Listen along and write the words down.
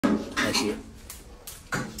that shit.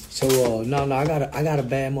 So no, I got a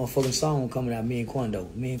bad motherfucking song coming out. Me and Quando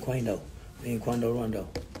Rondo.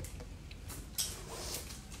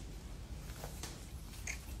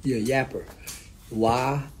 Yeah, Yapper.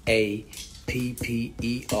 YAPPER.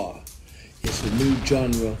 It's a new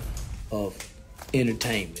genre of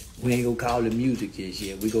entertainment. We ain't gonna call it music this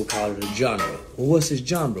year. We gonna call it a genre. Well, what's this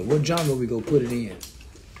genre? What genre we gonna put it in?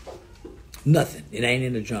 Nothing. It ain't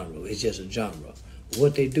in a genre. It's just a genre.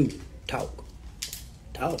 What they do? Talk.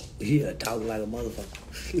 Yeah, talk like a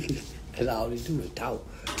motherfucker. That's all they do is talk.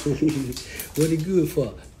 What they good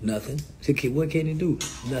for? Nothing. What can they do?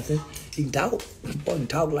 Nothing. He can talk. Boy can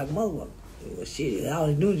talk like a motherfucker. Well, shit, all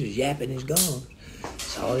he doing is just yapping his gun.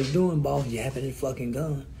 That's all he's doing, boss, yapping his fucking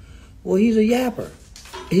gun. Well, he's a yapper.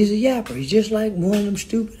 He's a yapper. He's just like one of them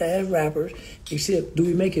stupid-ass rappers, except do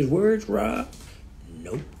he make his words rhyme?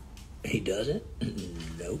 Nope. He doesn't?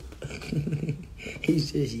 Nope.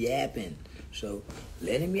 He's just yapping. So,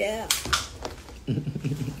 let him yap.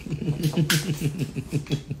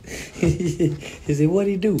 He said, what'd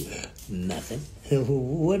he do? Nothing.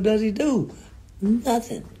 What does he do?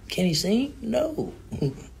 Nothing. Can he sing? No.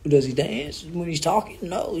 Does he dance when he's talking?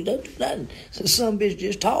 No, he doesn't do nothing. So some bitch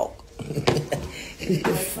just talk.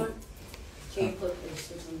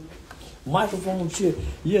 Microphone shit.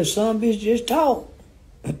 Yeah, some bitch just talk.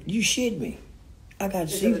 You shit me. I got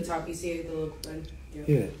to see. The top, you see the little button.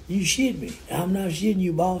 Yeah, you shit me. I'm not shitting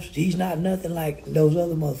you, boss. He's not nothing like those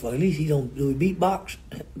other motherfuckers. At least he don't do beatbox.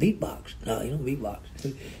 Beatbox. No, he don't beatbox.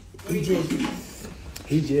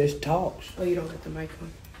 He just talks. Oh, you don't get the mic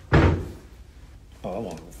on. Oh, I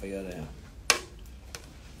want to figure that out.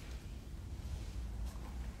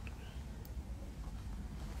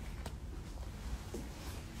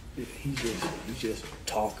 He's just a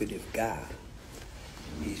talkative guy.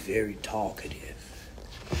 He's very talkative.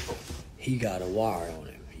 He got a wire on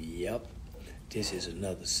him. Yep. This is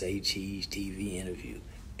another Say Cheese TV interview.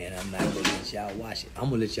 And I'm not going to let y'all watch it. I'm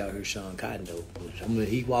going to let y'all hear Sean Cotton, though.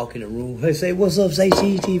 He walk in the room. Hey, say, what's up, Say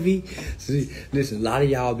Cheese TV? See, listen, a lot of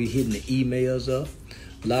y'all be hitting the emails up.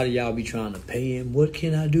 A lot of y'all be trying to pay him. What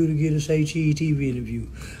can I do to get a Say Cheese TV interview?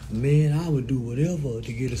 Man, I would do whatever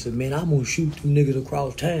to get us. Man, I'm going to shoot them niggas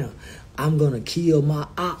across town. I'm going to kill my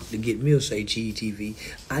op to get me a Say Cheese TV.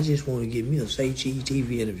 I just want to get me a Say Cheese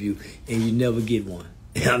TV interview, and you never get one.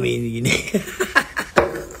 I mean, you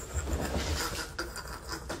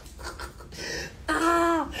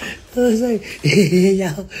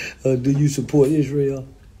y'all, do you support Israel?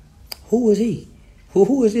 Who is he?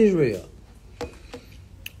 Who is Israel?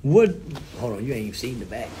 What? Hold on, you ain't even seen the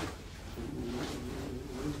back.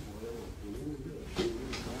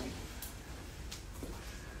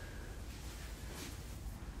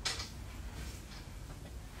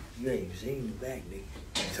 You ain't even seen the back, nigga.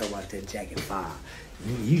 You talking about that jacket 5.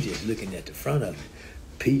 You just looking at the front of it.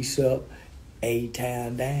 Peace up,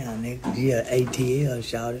 A-Town down, nigga. Yeah, ATL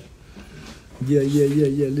shouted. Yeah,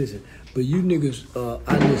 listen. But you niggas,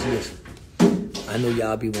 listen. I know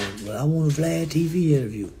y'all be wanting, well, I want a Vlad TV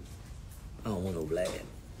interview. I don't want no Vlad.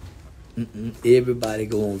 Everybody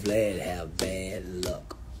go on Vlad have bad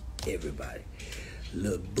luck. Everybody.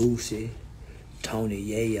 Lil Boosie, Tony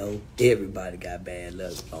Yayo, everybody got bad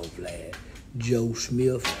luck on Vlad. Joe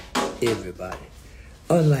Smith, everybody.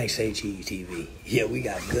 Unlike Say Cheese TV, yeah, we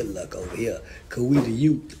got good luck over here. Cause we the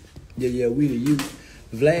youth. Yeah, we the youth.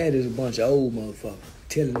 Vlad is a bunch of old motherfuckers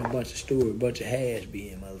telling a bunch of stories, a bunch of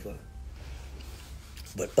has-been motherfuckers.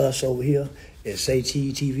 But us over here at Say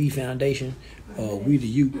Cheese TV Foundation, we the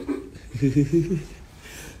youth.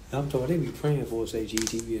 I'm talking, they be praying for a Say Cheese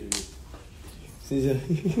TV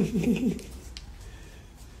interview.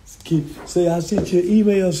 Say I sent you an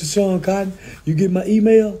email to Sean Cotton. You get my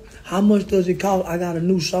email? How much does it cost? I got a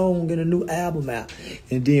new song and a new album out.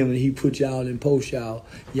 And then when he put y'all in post, y'all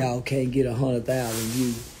can't get 100,000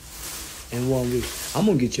 views in 1 week. I'm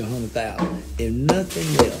gonna get you 100,000.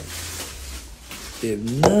 If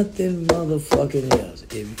nothing motherfucking else,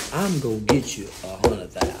 if I'm gonna get you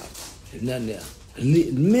 100,000. If nothing else,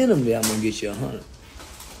 minimally I'm gonna get you 100.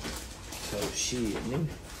 So shit, nigga.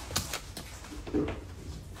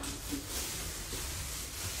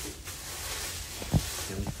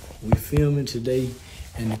 We filming today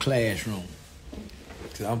in the classroom.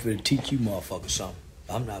 Cause I'm finna teach you motherfuckers something.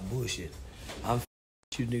 I'm not bullshit. I'm finna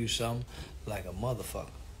teach you niggas something like a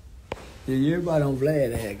motherfucker. Yeah, everybody on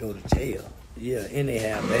Vlad had to go to jail. Yeah, and they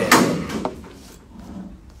have bad.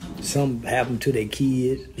 Something happened to their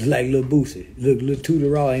kids. Like Lil Boosie. Look, Lil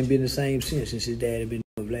Tootie Raw ain't been the same since his dad had been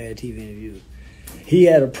doing Vlad TV interviews. He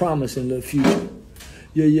had a promise in the future.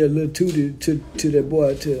 Yeah, Lil Tootie to that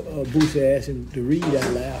boy, to Boosie asked him to read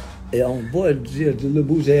out loud. Yeah, boy, the little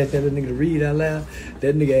booty asked that nigga to read out loud.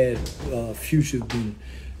 That nigga ass future been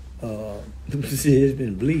it's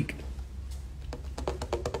been bleak.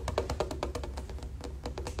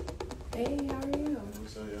 Hey, how are you?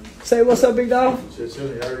 Say what's up, big dog? Shit,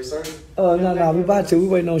 you already started? No, we about to. We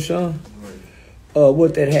waiting on Sean.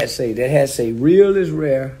 What that hat say? That hat say real is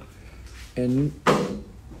rare, and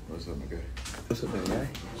What's up, my guy? what's up, man, guy?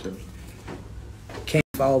 Sure. Can't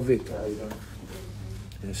fall victim. How you doing?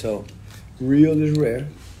 And so, real is rare,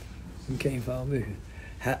 and can't fall victim.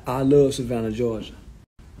 I love Savannah, Georgia.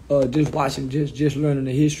 Just watching, just learning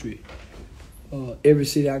the history. Every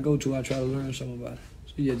city I go to, I try to learn something about it.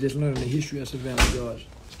 So yeah, just learning the history of Savannah, Georgia.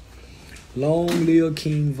 Long live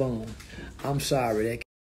King Von. I'm sorry that.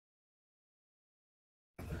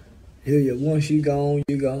 Here, once you gone,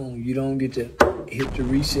 you're gone. You don't get to hit the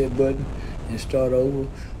reset button and start over.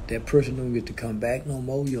 That person don't get to come back no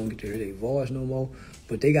more. You don't get to hear their voice no more.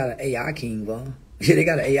 But they got an AI King Von. Yeah, they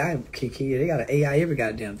got an AI King. They got an AI every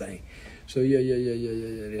goddamn thing. So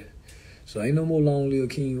yeah. So ain't no more long live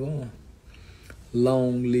King Von.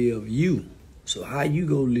 Long live you. So how you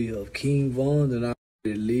go live? King Von done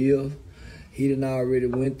already live. He done already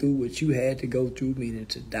went through what you had to go through, meaning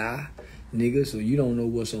to die, nigga. So you don't know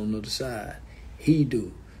what's on the other side. He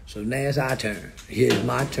do. So now it's our turn. Here's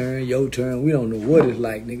my turn, your turn. We don't know what it's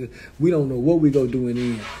like, nigga. We don't know what we gonna do in the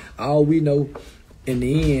end. All we know in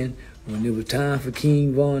the end, when it was time for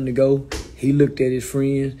King Von to go, he looked at his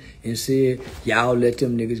friends and said, y'all let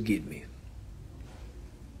them niggas get me.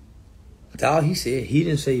 That's all he said. He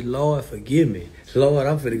didn't say, Lord, forgive me. Lord,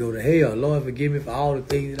 I'm finna go to hell. Lord, forgive me for all the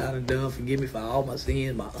things that I done done. Forgive me for all my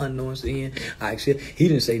sins, my unknown sins. I accept. He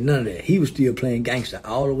didn't say none of that. He was still playing gangster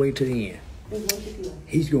all the way to the end.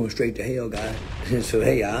 He's going straight to hell, guys. So,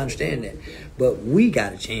 hey, I understand that. But we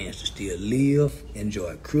got a chance to still live,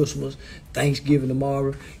 enjoy Christmas, Thanksgiving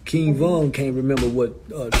tomorrow. King Von can't remember what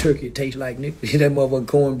turkey tastes like, Nick. that motherfucking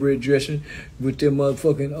cornbread dressing with them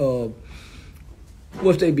motherfucking,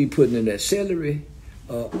 what they be putting in that celery,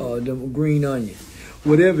 them green onion.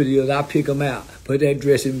 Whatever it is, I pick them out. But that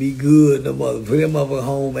dressing be good. The put them motherfucking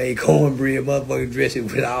homemade cornbread, motherfucking dressing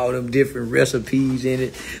with all them different recipes in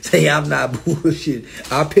it. Say I'm not bullshit.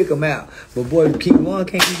 I pick them out. But boy, King Von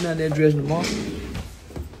can't eat none of that dressing tomorrow.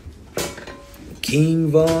 King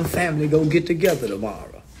Von family go get together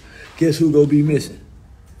tomorrow. Guess who go be missing?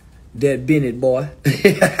 That Bennett boy.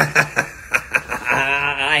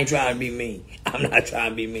 I ain't trying to be mean. I'm not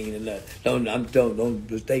trying to be mean enough. Don't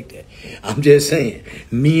mistake that. I'm just saying,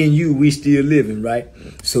 me and you, we still living, right?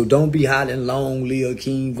 So don't be hollering long live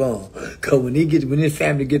King Von. Cause when his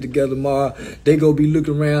family get together tomorrow, they go be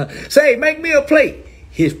looking around, say, make me a plate.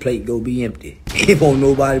 His plate go be empty. He won't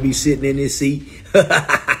nobody be sitting in his seat.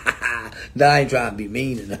 Nah, I ain't trying to be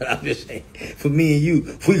mean enough. I'm just saying, for me and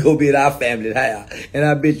you, we go be at our family's house. And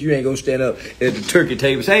I bet you ain't gonna stand up at the turkey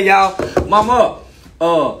table. Say, hey, y'all, mama,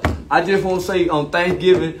 I just want to say on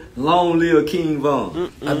Thanksgiving, long live King Von.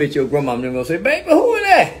 I bet your grandma never gonna say, baby, who is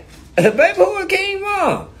that? Baby, who is King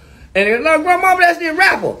Von? And they're like, grandma, that's the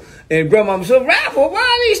rapper. And grandma said, rapper, why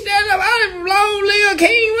are they standing up? I long live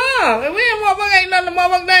King Von. And we ain't nothing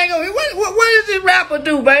motherfucker ain't gonna what does this rapper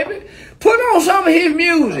do, baby? Put on some of his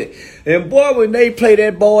music. And boy, when they play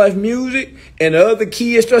that boy's music and the other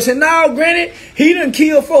kids start saying, no, granny, he done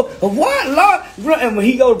killed folks. What, Lord? And when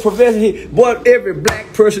he go to professor, boy, every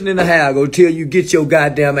black person in the house go tell you, get your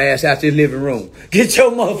goddamn ass out this living room. Get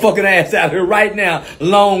your motherfucking ass out here right now.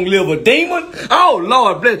 Long live a demon. Oh,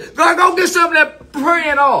 Lord bless. Go get some of that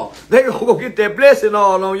praying oil. They gonna go get that blessing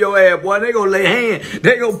oil on your ass, boy. They gonna lay hands.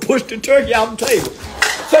 They gonna push the turkey out the table.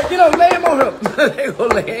 So get up, lay him on her. They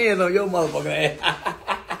gonna lay hands on your motherfucking ass.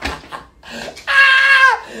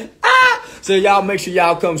 So y'all make sure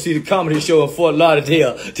y'all come see the comedy show in Fort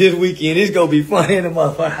Lauderdale this weekend. It's gonna be fun in the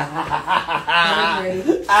motherfucker.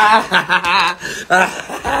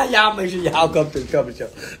 Y'all make sure y'all come to the comedy show.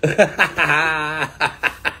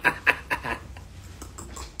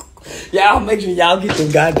 Y'all make sure y'all get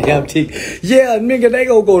them goddamn tickets. Yeah, nigga, they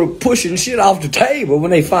gonna go to pushing shit off the table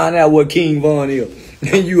when they find out what King Von is.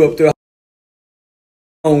 And you up there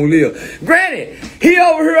long live. Granny, he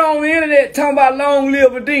over here on the internet talking about long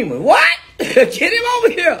live a demon. What? Get him over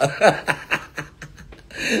here.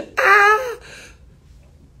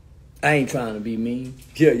 I ain't trying to be mean.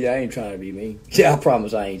 Yeah, I ain't trying to be mean. Yeah, I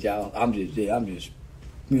promise I ain't, y'all. I'm just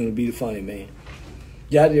gonna be the funny man.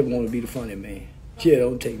 Y'all just want to be the funny man. Yeah,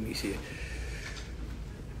 don't take me serious.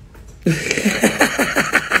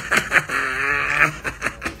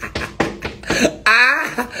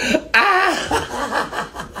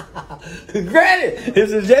 Granny,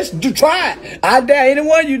 It's just to try it. I dare any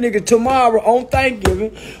one of you niggas tomorrow on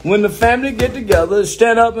Thanksgiving when the family get together,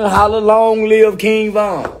 stand up and holler, long live King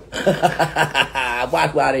Von.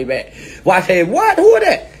 Watch why they back. Watch, hey, what? Who is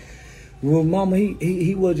that? Well, mama,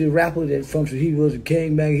 he was a rapper that he was a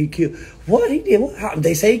king bang. He killed. What he did? What?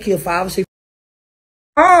 They say he killed 5 or 6.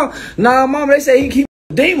 Nah, mama, they say he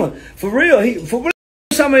a demon. For real. For real.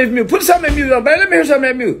 Some of his music. Put some of his music on, baby. Let me hear some of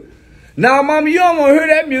that music. Now, mama, you don't want to hear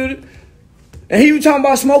that music. And he was talking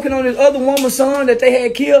about smoking on this other woman's son that they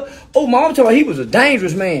had killed. Oh, mama talking about he was a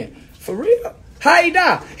dangerous man. For real. How he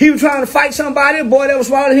died? He was trying to fight somebody, a boy that was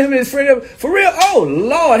swallowing him and his friend. For real? Oh,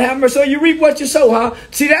 Lord, have mercy. So you reap what you sow, huh?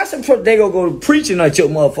 See, that's they gonna go preaching at your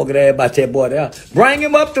motherfucking ass about that boy there. Bring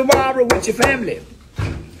him up tomorrow with your family.